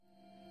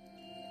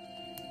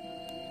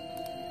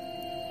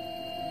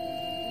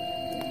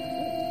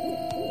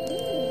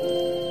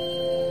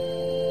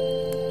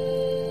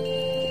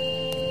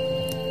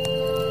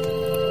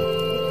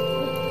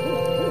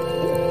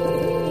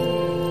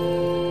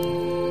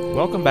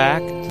Welcome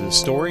back to the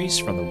Stories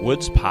from the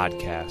Woods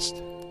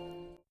podcast.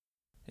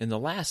 In the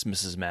last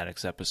Mrs.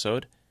 Maddox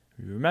episode,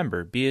 you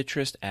remember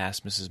Beatrice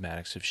asked Mrs.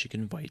 Maddox if she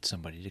could invite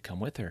somebody to come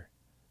with her.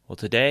 Well,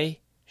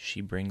 today, she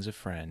brings a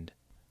friend.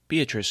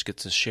 Beatrice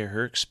gets to share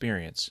her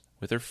experience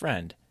with her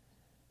friend,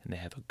 and they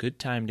have a good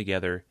time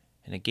together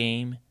in a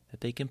game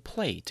that they can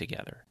play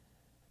together.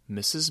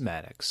 Mrs.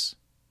 Maddox.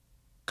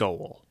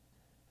 Goal.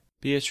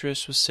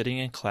 Beatrice was sitting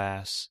in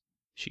class.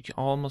 She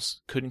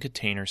almost couldn't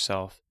contain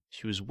herself.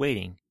 She was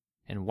waiting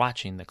and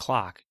watching the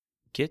clock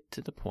get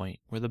to the point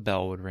where the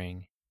bell would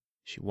ring.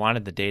 She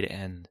wanted the day to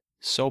end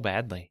so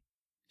badly.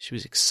 She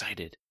was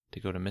excited to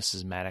go to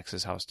Mrs.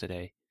 Maddox's house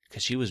today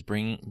because she was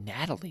bringing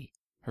Natalie,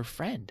 her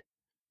friend.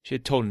 She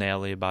had told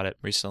Natalie about it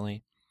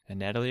recently, and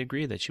Natalie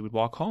agreed that she would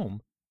walk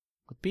home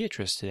with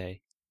Beatrice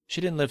today.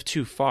 She didn't live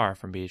too far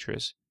from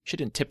Beatrice. She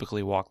didn't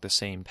typically walk the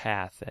same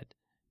path that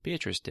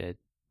Beatrice did.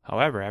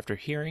 However, after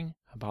hearing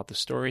about the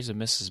stories of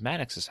Mrs.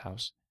 Maddox's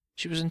house,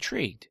 she was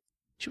intrigued.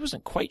 She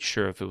wasn't quite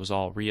sure if it was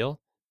all real,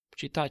 but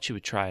she thought she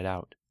would try it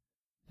out.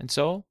 And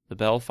so the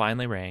bell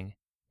finally rang,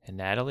 and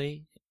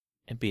Natalie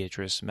and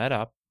Beatrice met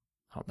up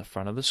out in the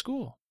front of the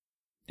school.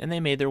 And they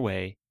made their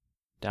way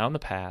down the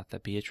path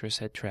that Beatrice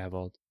had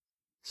traveled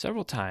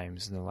several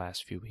times in the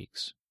last few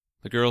weeks.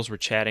 The girls were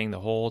chatting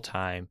the whole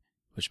time,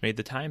 which made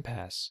the time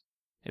pass.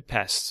 It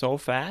passed so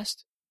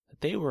fast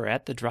that they were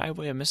at the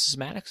driveway of Mrs.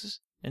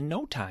 Maddox's in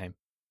no time.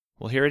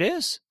 "Well, here it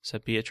is,"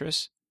 said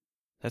Beatrice.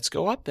 "Let's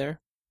go up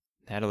there."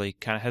 Natalie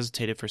kind of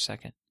hesitated for a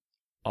second.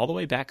 "All the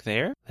way back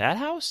there? That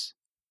house?"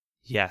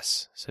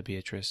 "Yes," said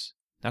Beatrice.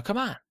 "Now come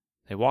on."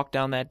 They walked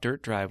down that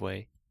dirt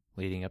driveway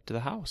leading up to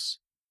the house.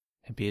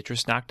 And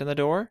Beatrice knocked on the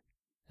door,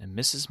 and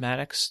Mrs.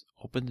 Maddox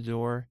opened the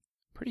door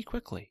pretty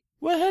quickly.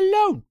 "Well,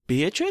 hello,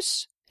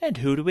 Beatrice. And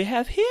who do we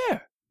have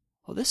here?"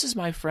 "Well, this is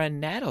my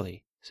friend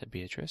Natalie," said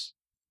Beatrice.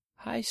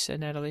 "Hi," said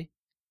Natalie.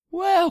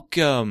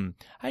 "Welcome.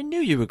 I knew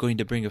you were going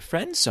to bring a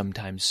friend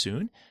sometime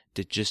soon.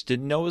 Just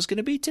didn't know it was going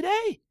to be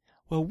today.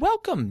 Well,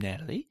 welcome,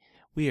 Natalie.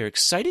 We are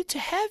excited to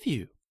have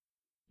you."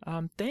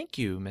 Thank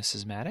you,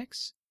 Mrs.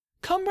 Maddox."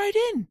 "Come right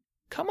in.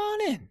 Come on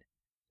in."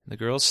 The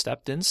girls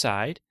stepped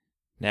inside.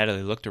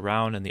 Natalie looked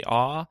around in the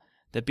awe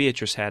that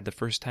Beatrice had the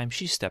first time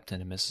she stepped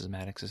into Mrs.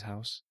 Maddox's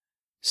house,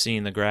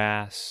 seeing the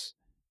grass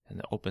and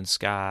the open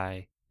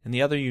sky and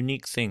the other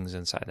unique things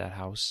inside that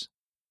house.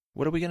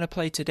 "What are we going to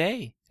play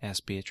today?"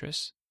 asked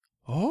Beatrice.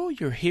 "Oh,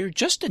 you're here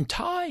just in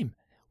time.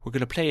 We're going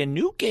to play a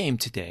new game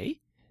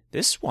today.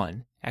 This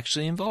one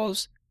actually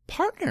involves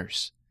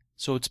partners,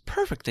 so it's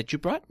perfect that you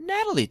brought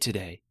Natalie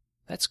today."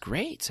 "That's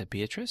great," said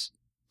Beatrice.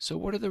 "So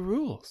what are the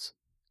rules?"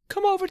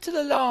 "Come over to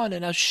the lawn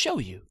and I'll show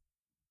you.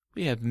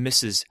 We have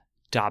Mrs.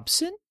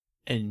 Dobson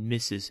and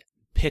Mrs.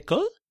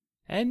 Pickle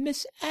and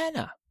Miss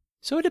Anna.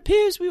 So it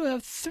appears we will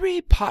have 3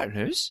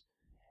 partners,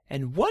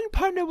 and one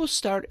partner will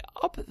start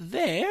up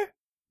there,"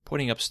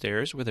 pointing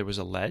upstairs where there was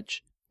a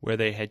ledge where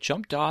they had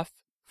jumped off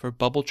for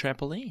bubble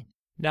trampoline.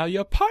 "Now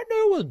your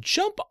partner will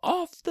jump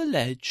off the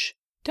ledge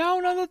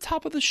down on the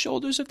top of the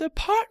shoulders of their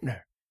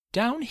partner,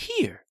 down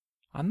here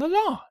on the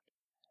lawn.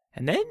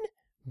 And then,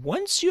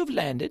 once you have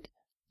landed,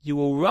 you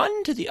will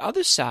run to the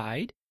other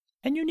side,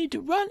 and you need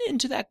to run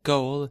into that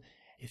goal.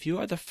 If you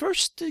are the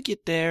first to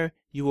get there,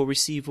 you will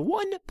receive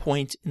 1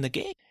 point in the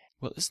game."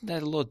 "Well, isn't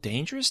that a little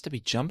dangerous to be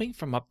jumping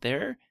from up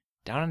there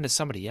down into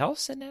somebody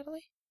else?" said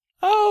Natalie.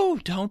 "Oh,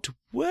 don't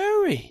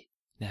worry,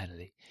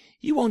 Natalie.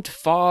 You won't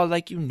fall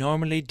like you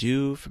normally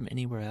do from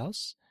anywhere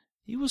else.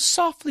 You will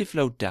softly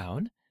float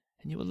down,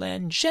 and you will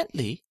land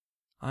gently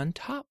on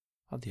top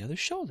of the other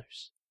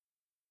shoulders.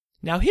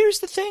 Now here's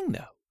the thing,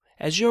 though.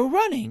 As you're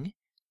running,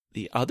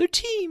 the other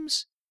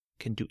teams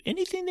can do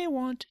anything they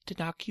want to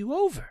knock you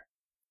over."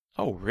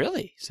 "Oh,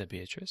 really?" said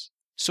Beatrice.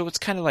 "So it's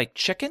kind of like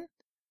chicken?"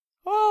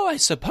 "Oh, I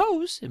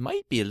suppose it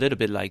might be a little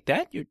bit like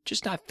that. You're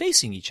just not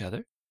facing each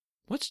other."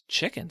 "What's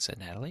chicken?" said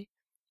Natalie.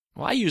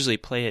 "Well, I usually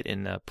play it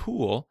in a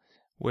pool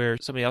where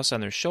somebody else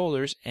on their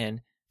shoulders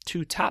and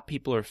 2 top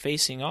people are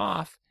facing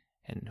off,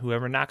 and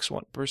whoever knocks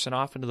one person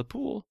off into the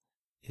pool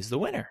is the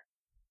winner."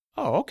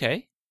 "Oh,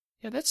 okay.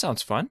 Yeah, that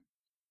sounds fun."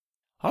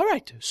 "All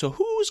right, so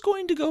who's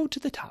going to go to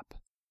the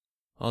top?"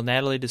 Well,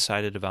 Natalie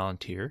decided to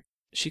volunteer.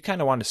 She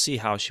kind of wanted to see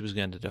how she was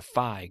going to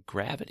defy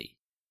gravity.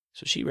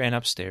 So she ran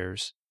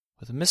upstairs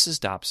with Mrs.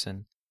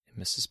 Dobson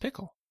and Mrs.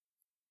 Pickle.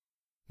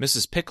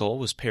 Mrs. Pickle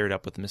was paired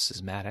up with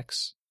Mrs.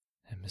 Maddox,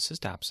 and Mrs.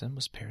 Dobson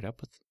was paired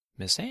up with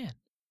Miss Ann.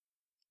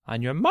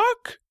 "On your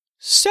mark,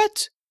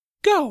 set,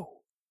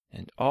 go!"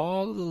 And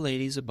all the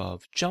ladies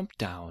above jumped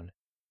down,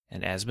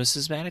 and as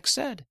Mrs. Maddox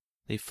said,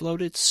 they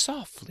floated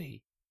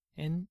softly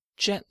and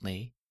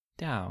gently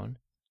down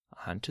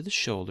onto the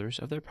shoulders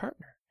of their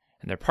partner.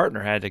 And their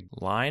partner had to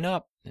line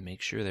up and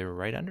make sure they were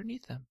right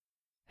underneath them.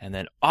 And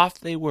then off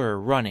they were,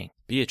 running.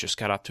 Beatrice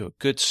got off to a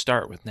good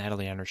start with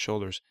Natalie on her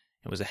shoulders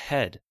and was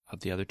ahead of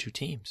the other 2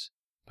 teams.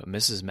 But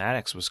Mrs.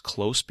 Maddox was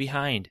close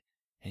behind,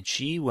 and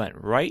she went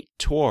right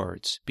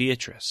towards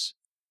Beatrice.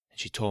 And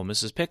she told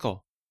Mrs.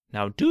 Pickle,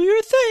 "Now do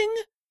your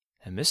thing."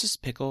 And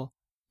Mrs. Pickle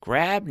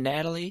grabbed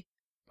Natalie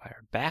by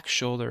her back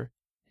shoulder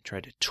and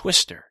tried to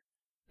twist her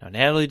Now,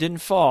 Natalie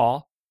didn't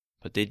fall,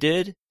 but they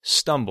did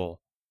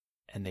stumble,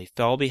 and they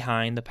fell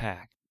behind the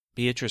pack.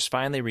 Beatrice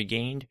finally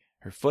regained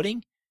her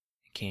footing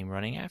and came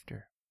running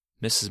after.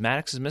 Mrs.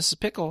 Maddox and Mrs.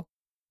 Pickle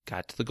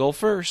got to the goal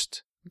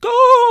first.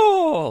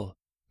 "Goal!"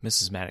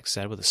 Mrs. Maddox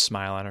said with a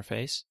smile on her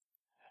face.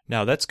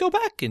 "Now let's go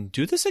back and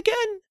do this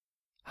again."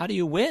 "How do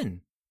you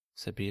win?"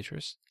 said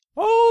Beatrice.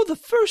 "Oh, the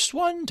first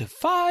one to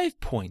 5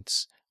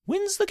 points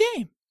wins the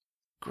game."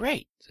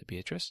 "Great," said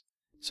Beatrice.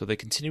 So they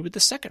continued with the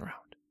second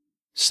round.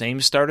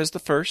 Same start as the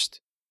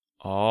first.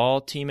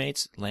 All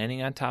teammates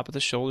landing on top of the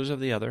shoulders of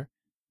the other.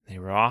 They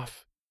were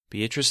off.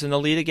 Beatrice in the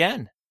lead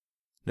again.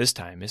 This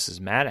time Mrs.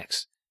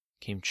 Maddox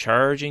came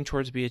charging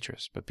towards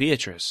Beatrice, but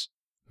Beatrice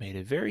made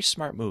a very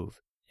smart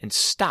move and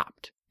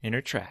stopped in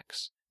her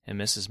tracks, and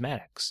Mrs.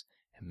 Maddox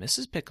and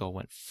Mrs. Pickle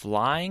went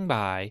flying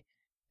by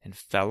and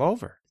fell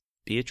over.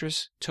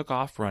 Beatrice took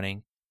off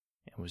running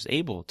and was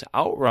able to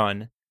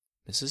outrun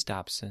Mrs.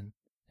 Dobson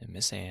and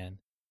Miss Ann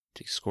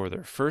to score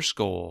their first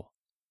goal,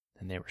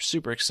 and they were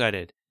super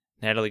excited.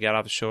 Natalie got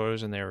off the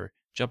shoulders, and they were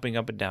jumping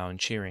up and down,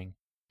 cheering.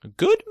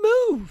 "Good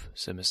move,"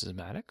 said Mrs.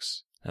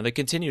 Maddox. Now they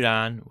continued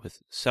on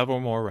with several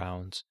more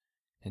rounds,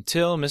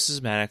 until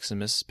Mrs. Maddox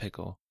and Mrs.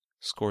 Pickle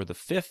scored the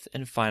 5th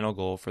and final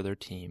goal for their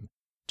team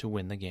to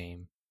win the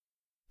game.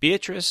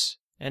 Beatrice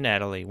and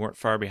Natalie weren't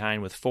far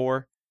behind with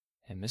 4,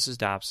 and Mrs.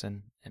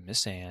 Dobson and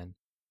Miss Ann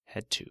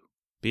had 2.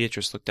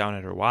 Beatrice looked down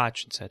at her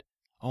watch and said,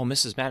 "Oh,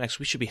 Mrs. Maddox,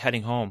 we should be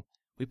heading home.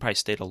 We probably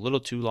stayed a little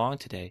too long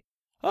today."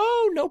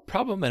 "Oh, no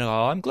problem at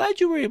all. I'm glad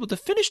you were able to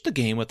finish the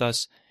game with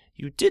us.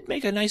 You did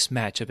make a nice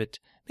match of it.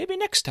 Maybe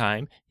next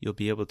time you'll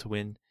be able to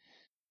win."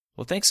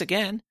 "Well, thanks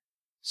again,"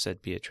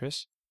 said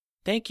Beatrice.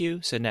 "Thank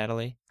you," said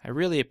Natalie. "I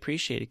really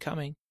appreciated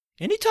coming."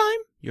 "Any time.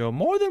 You're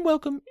more than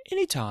welcome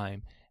any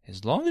time,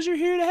 as long as you're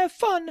here to have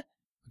fun."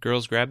 The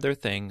girls grabbed their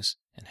things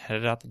and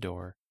headed out the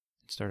door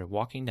and started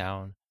walking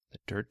down the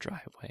dirt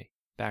driveway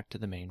back to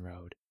the main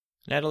road.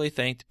 Natalie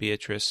thanked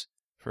Beatrice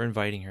for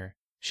inviting her.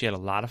 She had a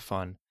lot of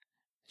fun.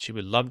 She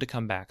would love to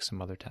come back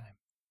some other time.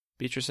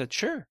 Beatrice said,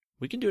 "Sure,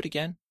 we can do it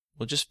again.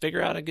 We'll just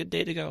figure out a good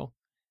day to go."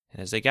 And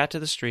as they got to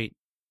the street,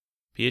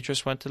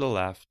 Beatrice went to the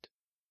left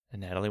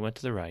and Natalie went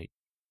to the right,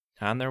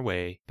 on their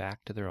way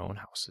back to their own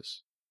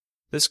houses.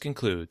 This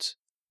concludes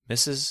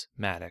Mrs.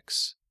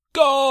 Maddox.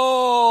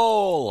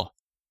 Goal!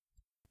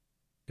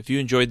 If you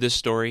enjoyed this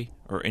story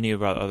or any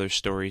of our other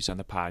stories on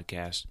the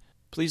podcast,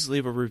 please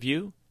leave a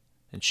review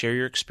and share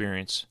your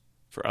experience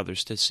for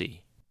others to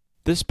see.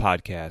 This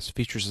podcast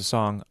features the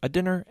song "A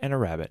Dinner and a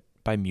Rabbit"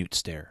 by Mute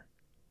Stare,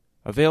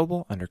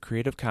 available under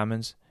Creative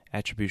Commons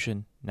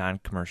Attribution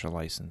Non-Commercial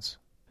License.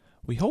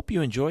 We hope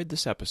you enjoyed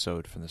this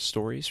episode from the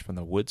Stories from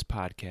the Woods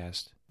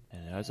podcast,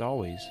 and as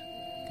always,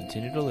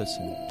 continue to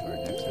listen to our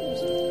next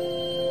episode.